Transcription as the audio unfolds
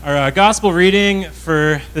Our gospel reading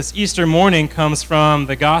for this Easter morning comes from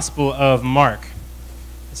the Gospel of Mark.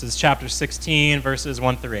 This is chapter 16, verses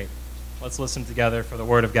 1 through 8. Let's listen together for the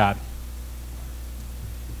word of God.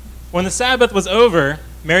 When the Sabbath was over,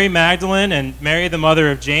 Mary Magdalene and Mary the mother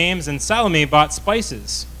of James and Salome bought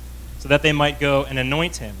spices so that they might go and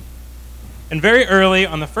anoint him. And very early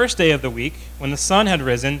on the first day of the week, when the sun had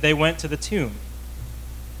risen, they went to the tomb.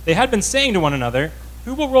 They had been saying to one another,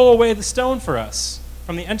 "Who will roll away the stone for us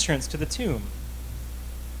from the entrance to the tomb?"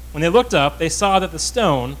 When they looked up, they saw that the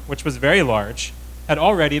stone, which was very large, had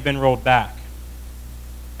already been rolled back.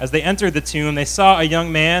 As they entered the tomb, they saw a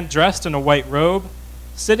young man dressed in a white robe,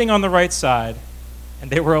 sitting on the right side, and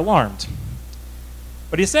they were alarmed.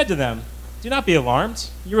 But he said to them, "Do not be alarmed.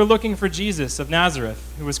 You are looking for Jesus of Nazareth,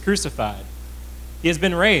 who was crucified. He has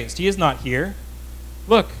been raised. He is not here.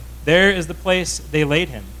 Look, there is the place they laid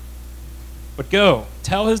him. But go,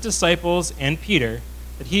 tell his disciples and Peter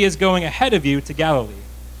that he is going ahead of you to Galilee.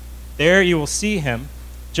 There you will see him,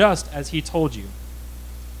 just as he told you."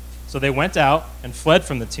 So they went out and fled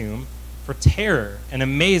from the tomb, for terror and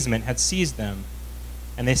amazement had seized them,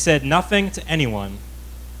 and they said nothing to anyone,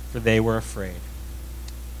 for they were afraid.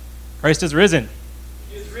 Christ is risen.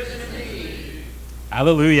 He is risen indeed.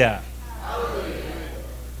 Hallelujah. Hallelujah.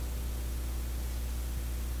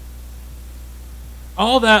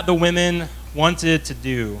 All that the women wanted to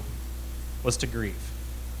do was to grieve.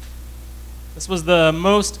 This was the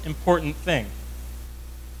most important thing.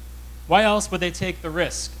 Why else would they take the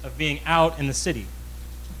risk of being out in the city?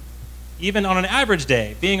 Even on an average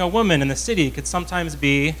day, being a woman in the city could sometimes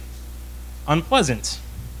be unpleasant.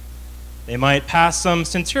 They might pass some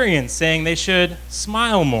centurions saying they should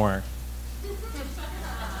smile more.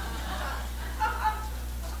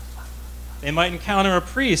 They might encounter a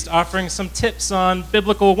priest offering some tips on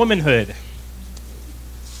biblical womanhood.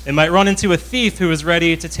 They might run into a thief who was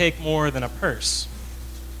ready to take more than a purse.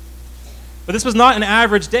 But this was not an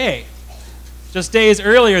average day. Just days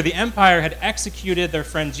earlier, the empire had executed their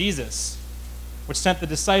friend Jesus, which sent the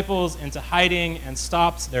disciples into hiding and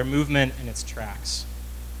stopped their movement in its tracks.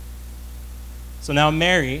 So now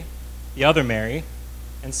Mary, the other Mary,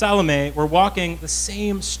 and Salome were walking the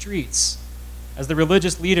same streets as the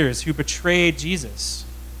religious leaders who betrayed Jesus.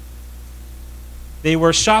 They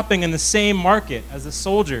were shopping in the same market as the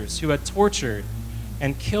soldiers who had tortured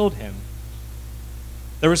and killed him.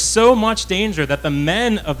 There was so much danger that the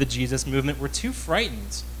men of the Jesus movement were too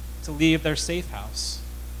frightened to leave their safe house.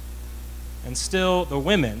 And still, the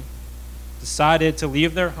women decided to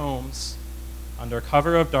leave their homes under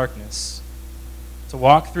cover of darkness, to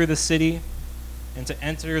walk through the city, and to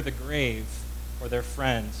enter the grave where their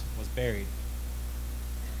friend was buried.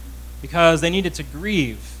 Because they needed to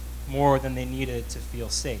grieve more than they needed to feel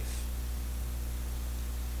safe.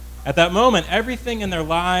 At that moment, everything in their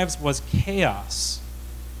lives was chaos,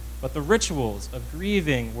 but the rituals of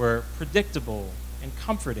grieving were predictable and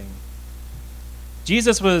comforting.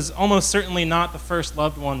 Jesus was almost certainly not the first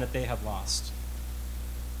loved one that they had lost.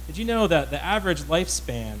 Did you know that the average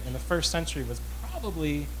lifespan in the first century was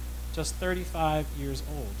probably just 35 years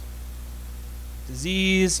old?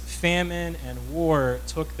 Disease, famine, and war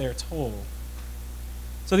took their toll.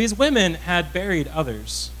 So these women had buried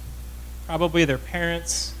others, probably their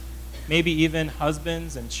parents, maybe even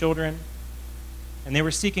husbands and children, and they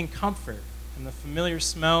were seeking comfort in the familiar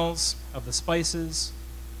smells of the spices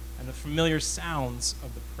and the familiar sounds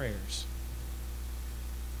of the prayers.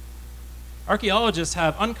 Archaeologists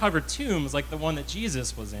have uncovered tombs like the one that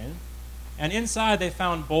Jesus was in, and inside they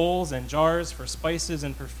found bowls and jars for spices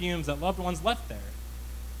and perfumes that loved ones left there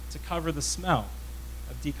to cover the smell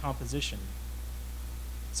of decomposition.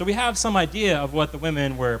 So we have some idea of what the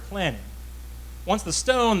women were planning. Once the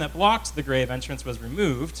stone that blocked the grave entrance was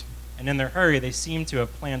removed, and in their hurry they seem to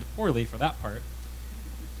have planned poorly for that part,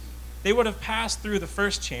 they would have passed through the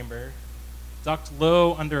first chamber, ducked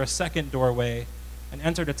low under a second doorway, and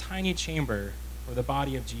entered a tiny chamber where the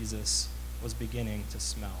body of Jesus was beginning to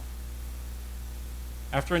smell.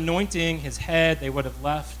 After anointing his head, they would have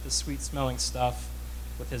left the sweet-smelling stuff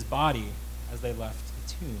with his body as they left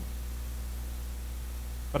the tomb.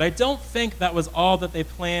 But I don't think that was all that they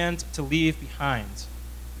planned to leave behind.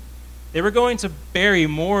 They were going to bury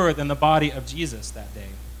more than the body of Jesus that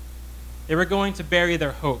day. They were going to bury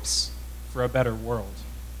their hopes for a better world.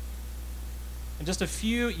 In just a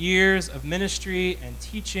few years of ministry and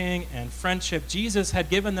teaching and friendship, Jesus had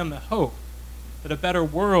given them the hope that a better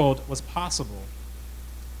world was possible.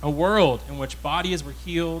 A world in which bodies were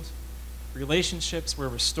healed, relationships were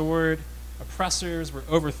restored, oppressors were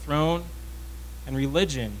overthrown, and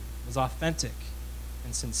religion was authentic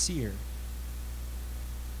and sincere.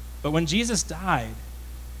 But when Jesus died,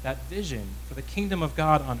 that vision for the kingdom of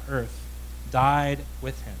God on earth, died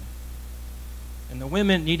with him. And the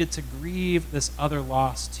women needed to grieve this other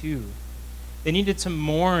loss too. They needed to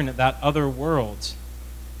mourn that other world.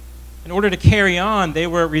 In order to carry on, they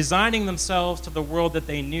were resigning themselves to the world that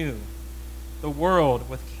they knew, the world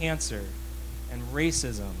with cancer and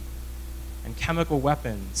racism and chemical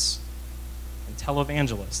weapons and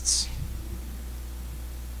televangelists.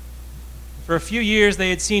 For a few years, they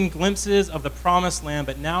had seen glimpses of the promised land,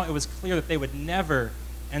 but now it was clear that they would never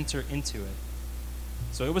enter into it.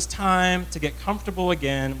 So it was time to get comfortable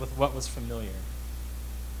again with what was familiar.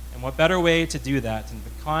 And what better way to do that than to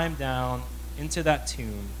climb down into that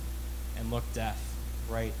tomb and look death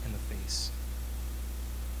right in the face.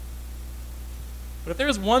 But if there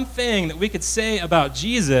was one thing that we could say about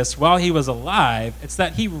Jesus while he was alive, it's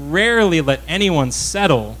that he rarely let anyone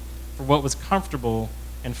settle for what was comfortable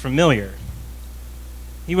and familiar.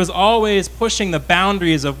 He was always pushing the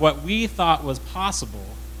boundaries of what we thought was possible,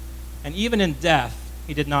 and even in death,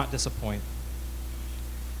 he did not disappoint.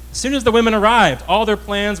 As soon as the women arrived, all their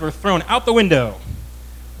plans were thrown out the window.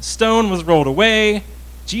 The stone was rolled away,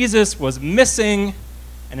 Jesus was missing,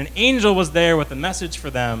 and an angel was there with a message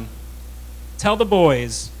for them. Tell the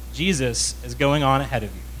boys, Jesus is going on ahead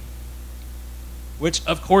of you. Which,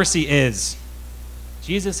 of course, he is.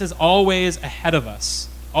 Jesus is always ahead of us,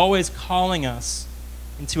 always calling us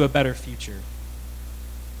into a better future.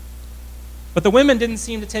 But the women didn't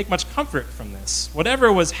seem to take much comfort from this.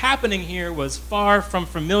 Whatever was happening here was far from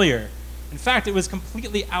familiar. In fact, it was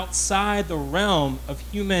completely outside the realm of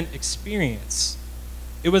human experience.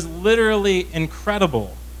 It was literally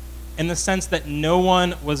incredible in the sense that no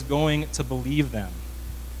one was going to believe them.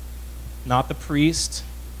 Not the priest,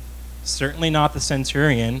 certainly not the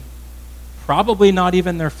centurion, probably not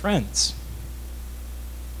even their friends.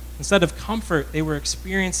 Instead of comfort, they were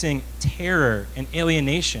experiencing terror and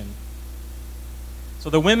alienation. So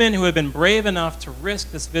the women who had been brave enough to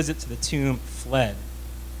risk this visit to the tomb fled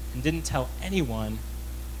and didn't tell anyone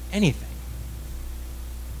anything.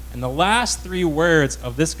 And the last three words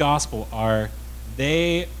of this gospel are,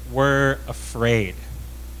 they were afraid.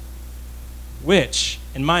 Which,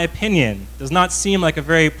 in my opinion, does not seem like a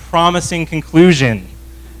very promising conclusion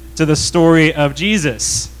to the story of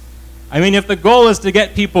Jesus. I mean, if the goal is to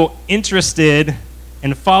get people interested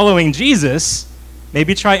in following Jesus,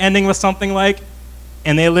 maybe try ending with something like,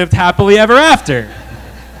 and they lived happily ever after.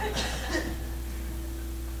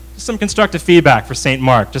 Just some constructive feedback for St.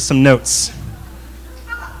 Mark, just some notes.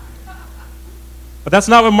 But that's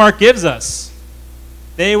not what Mark gives us.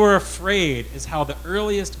 They were afraid is how the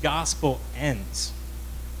earliest gospel ends.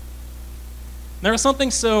 There was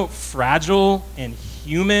something so fragile and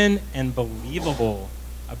human and believable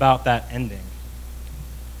about that ending.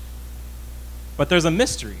 But there's a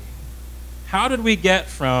mystery. How did we get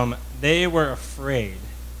from they were afraid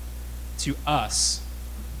to us,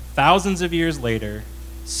 thousands of years later,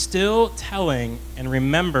 still telling and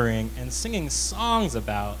remembering and singing songs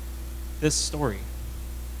about this story?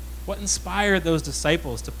 What inspired those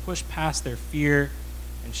disciples to push past their fear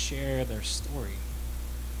and share their story?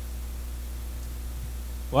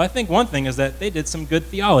 Well, I think one thing is that they did some good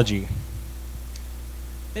theology.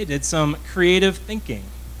 They did some creative thinking.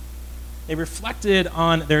 They reflected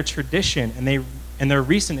on their tradition and their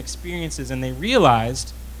recent experiences, and they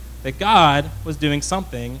realized that God was doing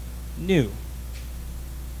something new.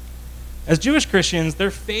 As Jewish Christians,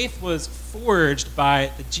 their faith was forged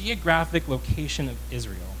by the geographic location of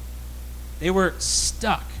Israel. They were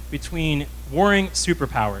stuck between warring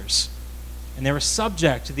superpowers, and they were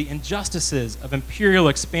subject to the injustices of imperial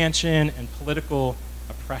expansion and political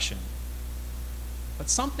oppression. But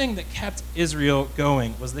something that kept Israel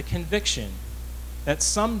going was the conviction that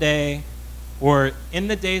someday, or in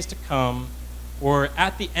the days to come, or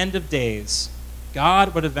at the end of days,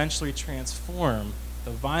 God would eventually transform the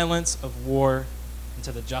violence of war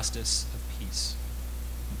into the justice of peace.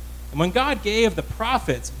 And when God gave the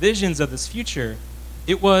prophets visions of this future,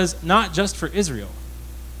 it was not just for Israel.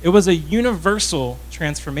 It was a universal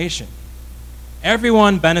transformation.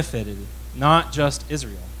 Everyone benefited, not just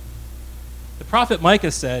Israel. The prophet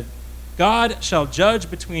Micah said, God shall judge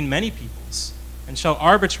between many peoples and shall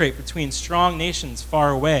arbitrate between strong nations far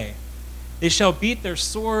away. They shall beat their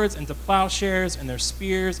swords into plowshares and their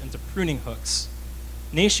spears into pruning hooks.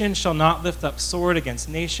 Nation shall not lift up sword against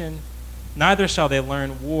nation, neither shall they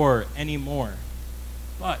learn war any more.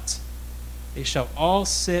 But they shall all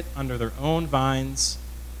sit under their own vines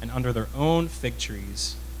and under their own fig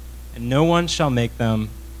trees, and no one shall make them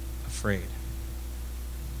afraid.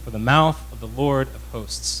 For the mouth of the Lord of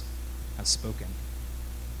hosts has spoken.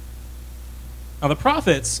 Now, the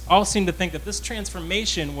prophets all seem to think that this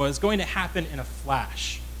transformation was going to happen in a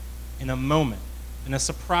flash, in a moment, in a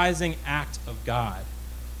surprising act of God.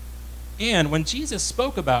 And when Jesus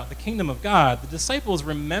spoke about the kingdom of God, the disciples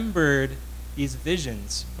remembered these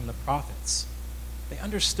visions from the prophets. They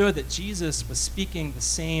understood that Jesus was speaking the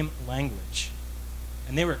same language,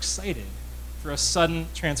 and they were excited for a sudden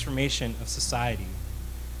transformation of society.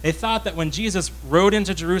 They thought that when Jesus rode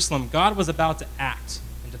into Jerusalem, God was about to act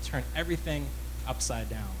and to turn everything upside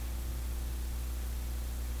down.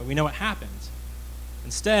 But we know what happened.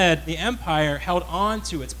 Instead, the empire held on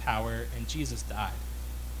to its power, and Jesus died.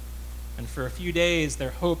 And for a few days,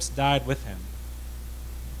 their hopes died with him.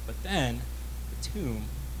 But then, the tomb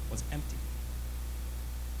was empty.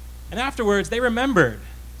 And afterwards, they remembered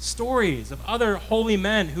stories of other holy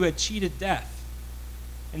men who had cheated death.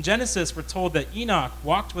 In Genesis, we're told that Enoch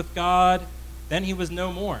walked with God, then he was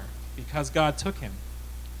no more, because God took him.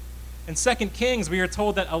 In 2 Kings, we are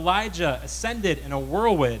told that Elijah ascended in a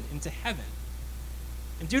whirlwind into heaven.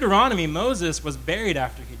 In Deuteronomy, Moses was buried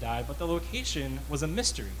after he died, but the location was a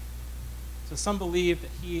mystery. So some believe that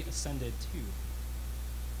he ascended too.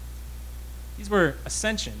 These were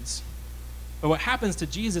ascensions. But what happens to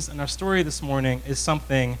Jesus in our story this morning is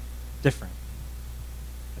something different.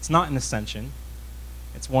 It's not an ascension.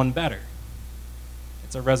 It's one better.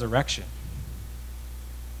 It's a resurrection.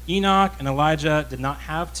 Enoch and Elijah did not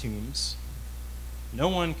have tombs. No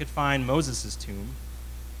one could find Moses' tomb.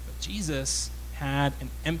 But Jesus had an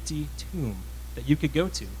empty tomb that you could go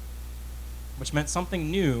to, which meant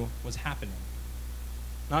something new was happening.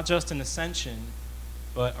 Not just an ascension,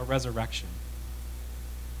 but a resurrection.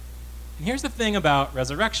 And here's the thing about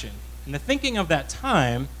resurrection. In the thinking of that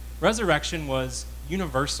time, resurrection was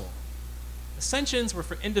universal. Ascensions were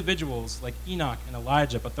for individuals like Enoch and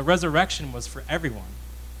Elijah, but the resurrection was for everyone,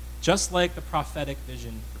 just like the prophetic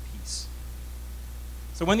vision for peace.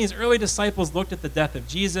 So when these early disciples looked at the death of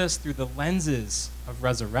Jesus through the lenses of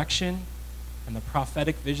resurrection and the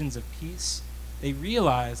prophetic visions of peace, they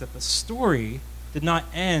realized that the story did not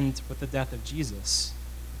end with the death of Jesus.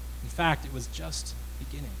 In fact, it was just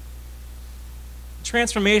beginning. The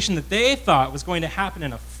transformation that they thought was going to happen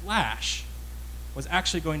in a flash was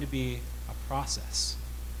actually going to be a process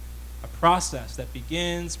that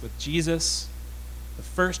begins with Jesus, the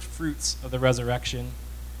first fruits of the resurrection,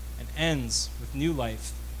 and ends with new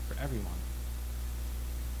life for everyone.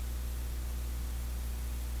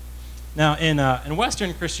 Now, in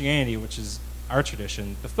Western Christianity, which is our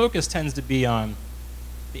tradition, the focus tends to be on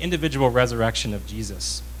the individual resurrection of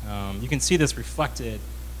Jesus. You can see this reflected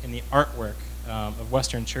in the artwork of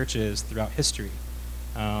Western churches throughout history.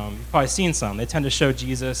 You've probably seen some. They tend to show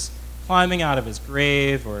Jesus climbing out of his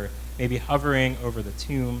grave or maybe hovering over the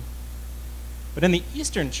tomb. But in the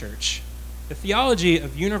Eastern Church, the theology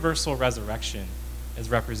of universal resurrection is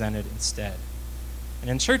represented instead. And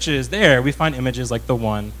in churches there, we find images like the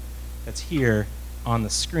one that's here on the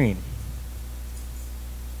screen.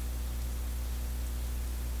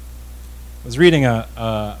 I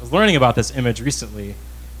was learning about this image recently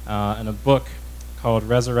in a book called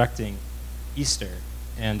Resurrecting Easter.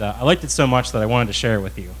 And I liked it so much that I wanted to share it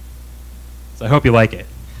with you. So I hope you like it.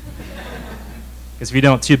 Because if you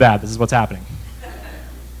don't, too bad. This is what's happening.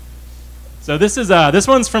 So this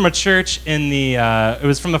one's from a church it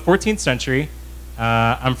was from the 14th century.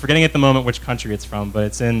 I'm forgetting at the moment which country it's from, but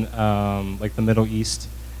it's in like the Middle East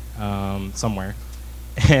somewhere.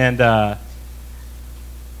 And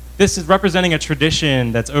this is representing a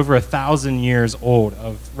tradition that's over 1,000 years old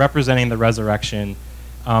of representing the resurrection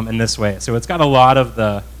in this way. So it's got a lot of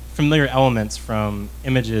the familiar elements from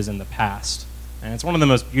images in the past. And it's one of the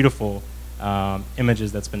most beautiful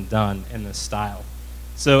images that's been done in this style.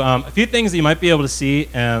 So a few things that you might be able to see,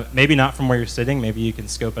 maybe not from where you're sitting, maybe you can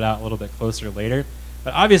scope it out a little bit closer later.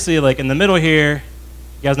 But obviously, like in the middle here,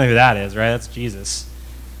 you guys know who that is, right? That's Jesus.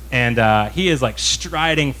 And he is like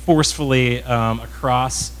striding forcefully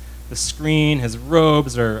across the screen. His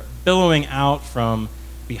robes are billowing out from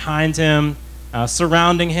behind him.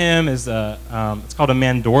 Surrounding him is it's called a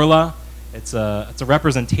mandorla. It's a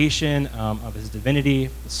representation of his divinity,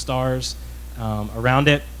 the stars around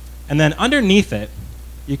it. And then underneath it,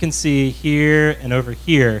 you can see here and over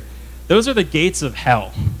here, those are the gates of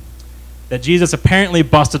hell that Jesus apparently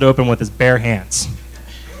busted open with his bare hands.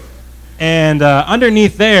 And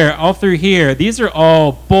underneath there, all through here, these are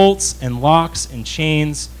all bolts and locks and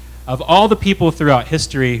chains of all the people throughout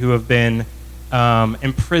history who have been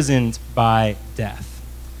imprisoned by death.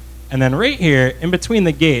 And then right here, in between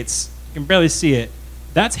the gates, you can barely see it,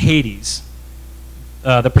 that's Hades,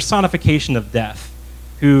 the personification of death,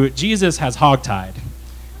 who Jesus has hogtied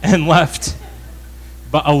and left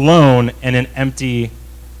but alone in an empty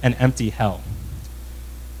hell.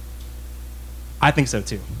 I think so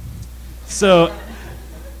too. So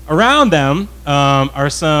around them are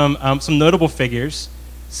some notable figures.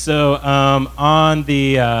 So on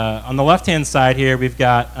the left-hand side here, we've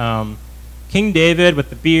got King David with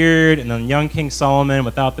the beard, and then young King Solomon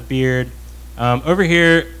without the beard. Over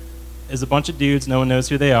here is a bunch of dudes. No one knows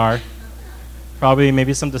who they are. Probably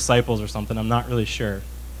maybe some disciples or something. I'm not really sure.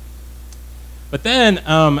 But then,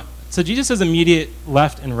 so Jesus' immediate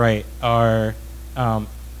left and right are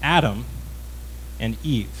Adam and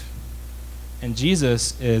Eve. And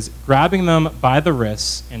Jesus is grabbing them by the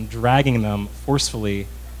wrists and dragging them forcefully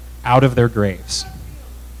out of their graves.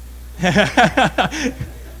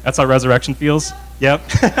 That's how resurrection feels? Yep.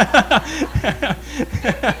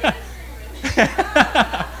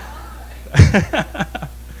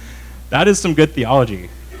 That is some good theology.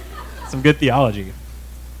 Some good theology.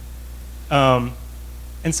 And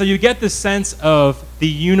so you get this sense of the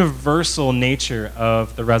universal nature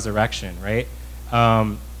of the resurrection, right?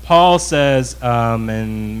 Paul says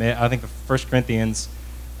in, I think, 1 Corinthians,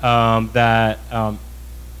 that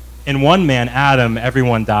in one man, Adam,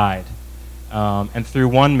 everyone died. And through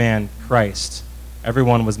one man, Christ,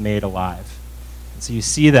 everyone was made alive. And so you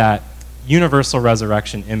see that universal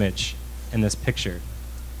resurrection image in this picture.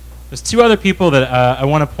 There's two other people that I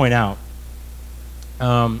want to point out.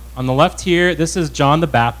 On the left here, this is John the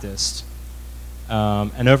Baptist.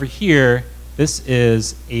 And over here, this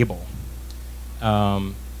is Abel.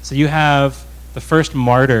 So you have the first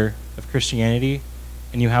martyr of Christianity,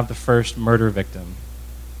 and you have the first murder victim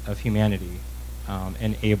of humanity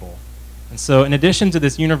in Abel. And so in addition to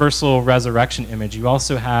this universal resurrection image, you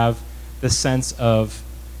also have this sense of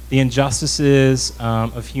the injustices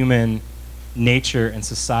of human nature and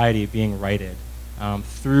society being righted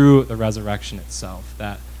through the resurrection itself,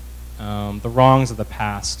 that the wrongs of the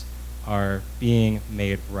past are being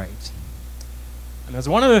made right. And there's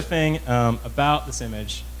one other thing about this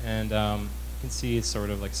image, and you can see sort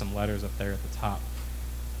of like some letters up there at the top.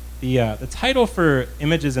 The title for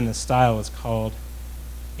images in this style is called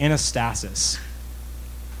anastasis.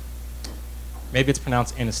 Maybe it's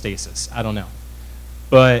pronounced anastasis, I don't know.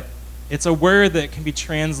 But it's a word that can be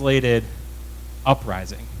translated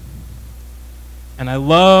uprising. And I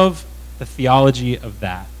love the theology of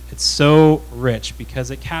that. It's so rich because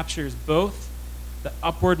it captures both the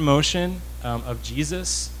upward motion of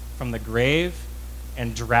Jesus from the grave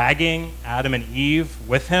and dragging Adam and Eve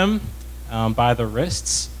with him by the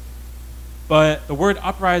wrists. But the word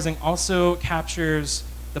uprising also captures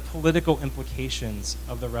the political implications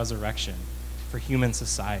of the resurrection for human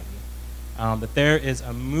society. That there is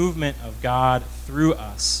a movement of God through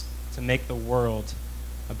us to make the world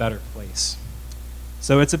a better place.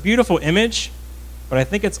 So it's a beautiful image, but I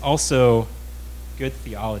think it's also good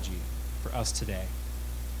theology for us today.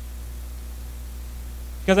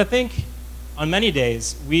 Because I think on many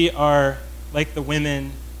days we are like the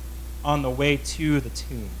women on the way to the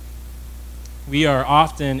tomb. We are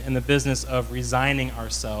often in the business of resigning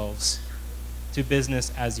ourselves to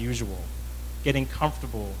business as usual, getting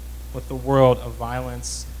comfortable with the world of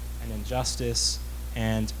violence and injustice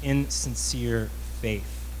and insincere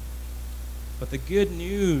faith. But the good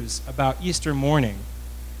news about Easter morning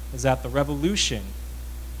is that the revolution,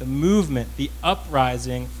 the movement, the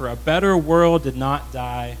uprising for a better world did not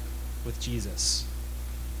die with Jesus.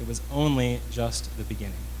 It was only just the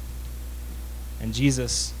beginning. And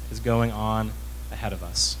Jesus is going on ahead of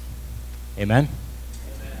us. Amen?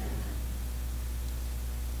 Amen.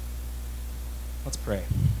 Let's pray.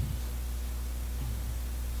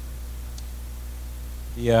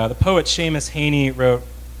 The poet Seamus Heaney wrote,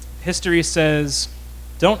 "History says,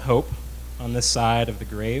 don't hope on this side of the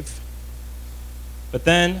grave. But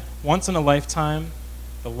then, once in a lifetime,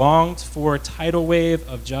 the longed-for tidal wave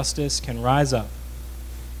of justice can rise up,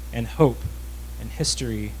 and hope and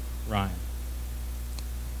history rhyme."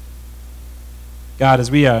 God,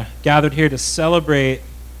 as we are gathered here to celebrate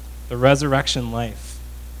the resurrection life,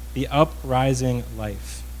 the uprising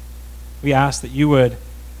life, we ask that you would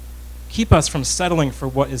keep us from settling for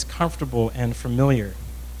what is comfortable and familiar.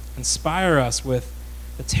 Inspire us with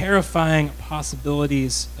the terrifying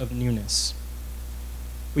possibilities of newness.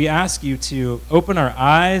 We ask you to open our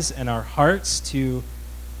eyes and our hearts to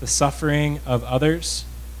the suffering of others,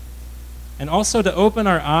 and also to open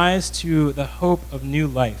our eyes to the hope of new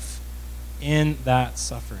life in that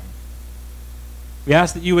suffering. We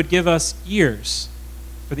ask that you would give us ears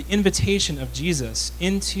for the invitation of Jesus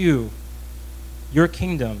into your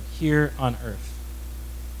kingdom here on earth.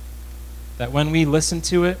 That when we listen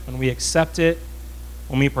to it, when we accept it,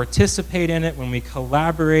 when we participate in it, when we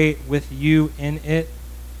collaborate with you in it,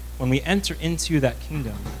 when we enter into that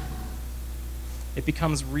kingdom, it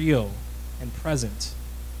becomes real and present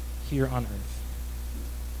here on earth.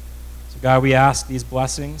 So God, we ask these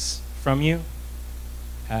blessings from you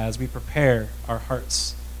as we prepare our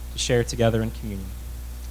hearts to share together in communion.